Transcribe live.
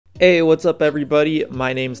Hey, what's up everybody?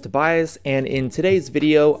 My name's Tobias, and in today's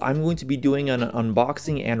video, I'm going to be doing an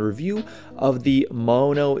unboxing and review of the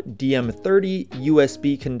MAONO DM30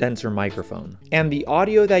 USB condenser microphone. And the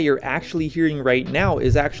audio that you're actually hearing right now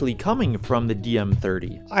is actually coming from the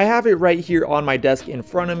DM30. I have it right here on my desk in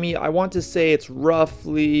front of me. I want to say it's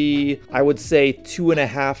roughly, I would say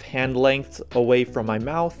 2.5 hand lengths away from my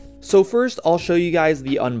mouth. So first, I'll show you guys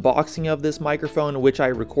the unboxing of this microphone, which I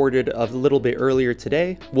recorded a little bit earlier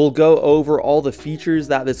today. We'll go over all the features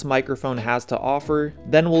that this microphone has to offer.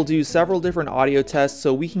 Then we'll do several different audio tests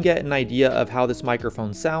so we can get an idea of how this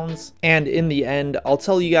microphone sounds. And in the end, I'll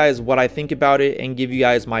tell you guys what I think about it and give you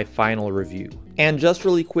guys my final review. And just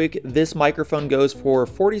really quick, this microphone goes for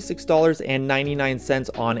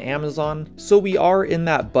 $46.99 on Amazon, so we are in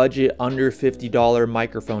that budget under $50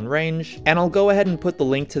 microphone range. And I'll go ahead and put the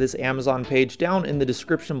link to this Amazon page down in the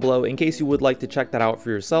description below in case you would like to check that out for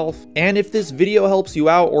yourself. And if this video helps you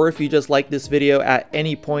out, or if you just like this video at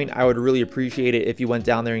any point, I would really appreciate it if you went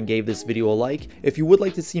down there and gave this video a like. If you would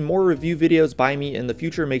like to see more review videos by me in the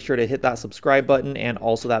future, make sure to hit that subscribe button and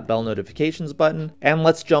also that bell notifications button. And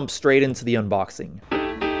let's jump straight into the unboxing.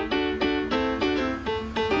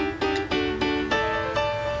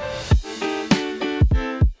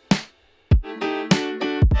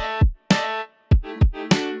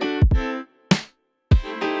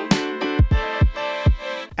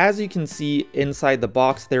 As you can see, inside the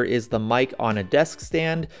box there is the mic on a desk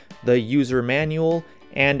stand, the user manual,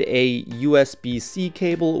 and a USB-C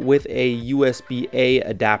cable with a USB-A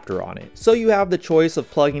adapter on it. So you have the choice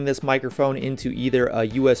of plugging this microphone into either a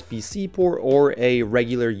USB-C port or a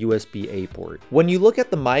regular USB-A port. When you look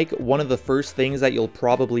at the mic, one of the first things that you'll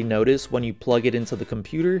probably notice when you plug it into the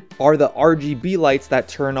computer are the RGB lights that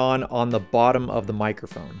turn on the bottom of the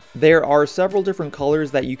microphone. There are several different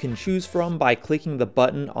colors that you can choose from by clicking the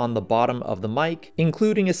button on the bottom of the mic,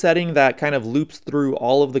 including a setting that kind of loops through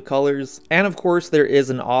all of the colors. And of course, there is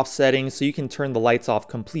an off setting, so you can turn the lights off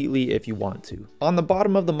completely if you want to. On the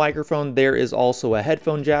bottom of the microphone, there is also a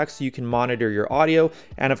headphone jack so you can monitor your audio,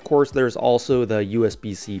 and of course there's also the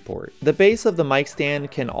USB-C port. The base of the mic stand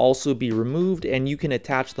can also be removed, and you can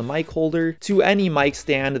attach the mic holder to any mic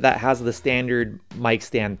stand that has the standard mic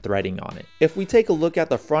stand threading on it. If we take a look at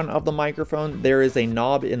the front of the microphone, there is a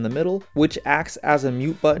knob in the middle which acts as a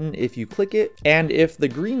mute button if you click it, and if the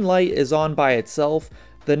green light is on by itself,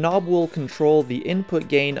 the knob will control the input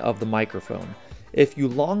gain of the microphone. If you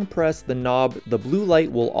long press the knob, the blue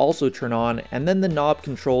light will also turn on, and then the knob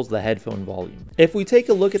controls the headphone volume. If we take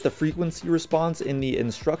a look at the frequency response in the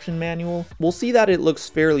instruction manual, we'll see that it looks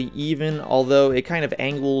fairly even, although it kind of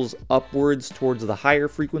angles upwards towards the higher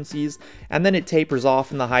frequencies, and then it tapers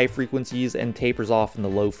off in the high frequencies and tapers off in the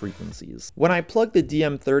low frequencies. When I plugged the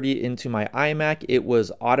DM30 into my iMac, it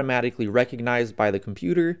was automatically recognized by the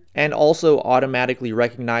computer, and also automatically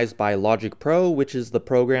recognized by Logic Pro, which is the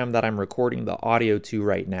program that I'm recording the audio to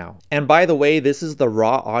right now. And by the way, this is the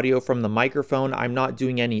raw audio from the microphone. I'm not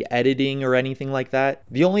doing any editing or anything like that.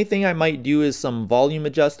 The only thing I might do is some volume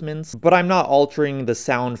adjustments, but I'm not altering the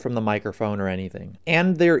sound from the microphone or anything.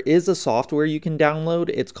 And there is a software you can download.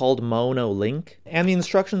 It's called MAONO Link, and the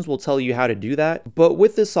instructions will tell you how to do that. But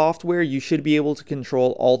with this software, you should be able to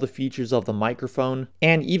control all the features of the microphone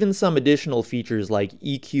and even some additional features like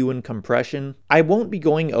EQ and compression. I won't be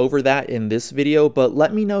going over that in this video, but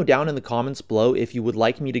let me know down in the comments below if you would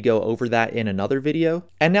like me to go over that in another video.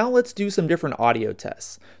 And now let's do some different audio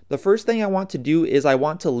tests. The first thing I want to do is I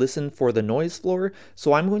want to listen for the noise floor,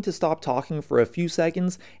 so I'm going to stop talking for a few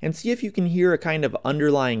seconds and see if you can hear a kind of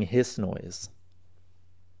underlying hiss noise.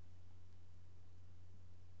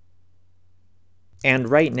 And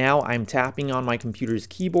right now I'm tapping on my computer's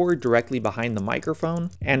keyboard directly behind the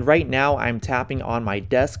microphone. And right now I'm tapping on my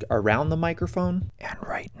desk around the microphone. And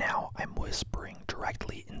right now I'm whispering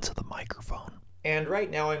directly into the microphone. And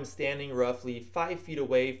right now I'm standing roughly 5 feet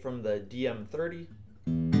away from the DM30.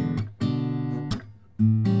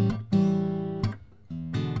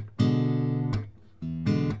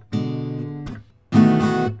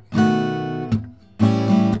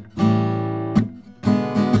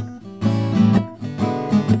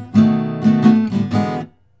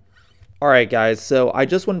 Alright guys, so I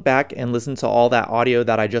just went back and listened to all that audio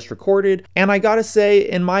that I just recorded, and I gotta say,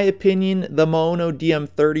 in my opinion, the MAONO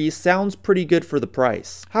DM30 sounds pretty good for the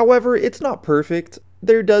price. However, it's not perfect.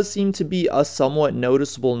 There does seem to be a somewhat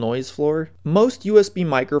noticeable noise floor. Most USB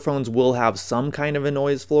microphones will have some kind of a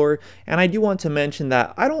noise floor, and I do want to mention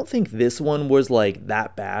that I don't think this one was like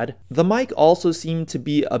that bad. The mic also seemed to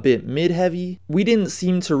be a bit mid-heavy. We didn't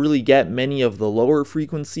seem to really get many of the lower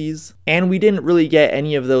frequencies, and we didn't really get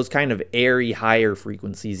any of those kind of airy higher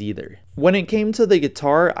frequencies either. When it came to the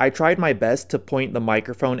guitar, I tried my best to point the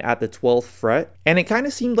microphone at the 12th fret, and it kind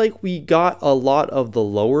of seemed like we got a lot of the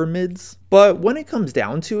lower mids. But when it comes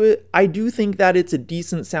down to it, I do think that it's a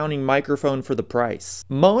decent sounding microphone for the price.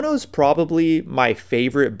 MAONO's probably my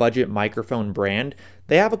favorite budget microphone brand.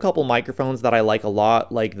 They have a couple microphones that I like a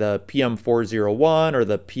lot, like the PM401 or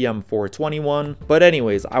the PM421. But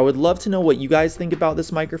anyways, I would love to know what you guys think about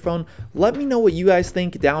this microphone. Let me know what you guys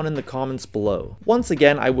think down in the comments below. Once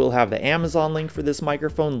again, I will have the Amazon link for this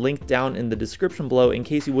microphone linked down in the description below in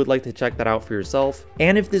case you would like to check that out for yourself.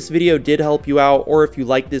 And if this video did help you out, or if you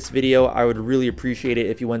like this video, I would really appreciate it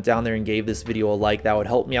if you went down there and gave this video a like. That would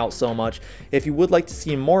help me out so much. If you would like to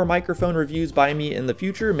see more microphone reviews by me in the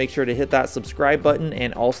future, make sure to hit that subscribe button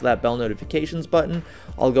and also that bell notifications button.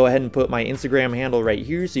 I'll go ahead and put my Instagram handle right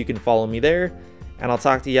here so you can follow me there, and I'll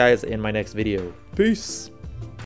talk to you guys in my next video. Peace!